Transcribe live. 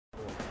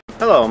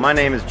Hello, my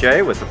name is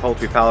Jay with the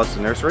Poultry Palace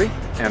and Nursery,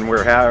 and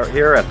we're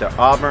here at the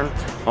Auburn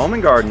Home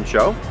and Garden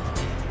Show.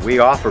 We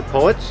offer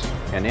pullets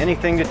and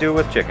anything to do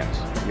with chickens.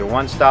 Your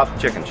one-stop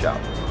chicken shop.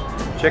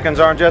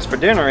 Chickens aren't just for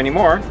dinner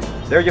anymore,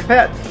 they're your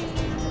pets.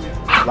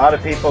 A lot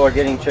of people are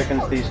getting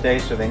chickens these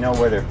days so they know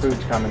where their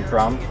food's coming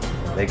from.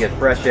 They get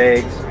fresh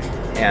eggs,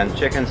 and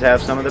chickens have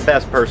some of the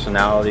best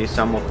personalities.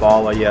 Some will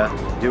follow you,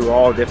 do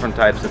all different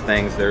types of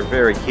things. They're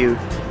very cute,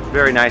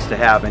 very nice to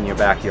have in your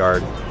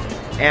backyard.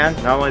 And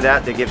not only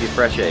that, they give you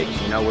fresh eggs.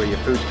 You know where your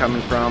food's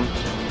coming from,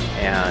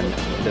 and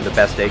they're the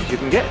best eggs you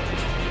can get.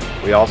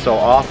 We also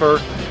offer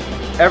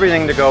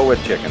everything to go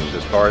with chickens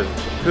as far as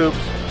coops,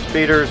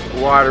 feeders,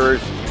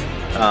 waterers,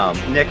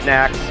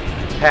 knickknacks,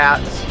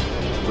 hats.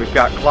 We've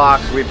got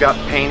clocks, we've got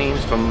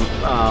paintings from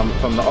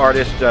the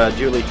artist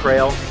Julie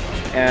Trail.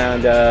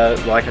 And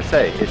like I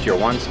say, it's your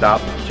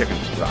one-stop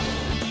chicken shop.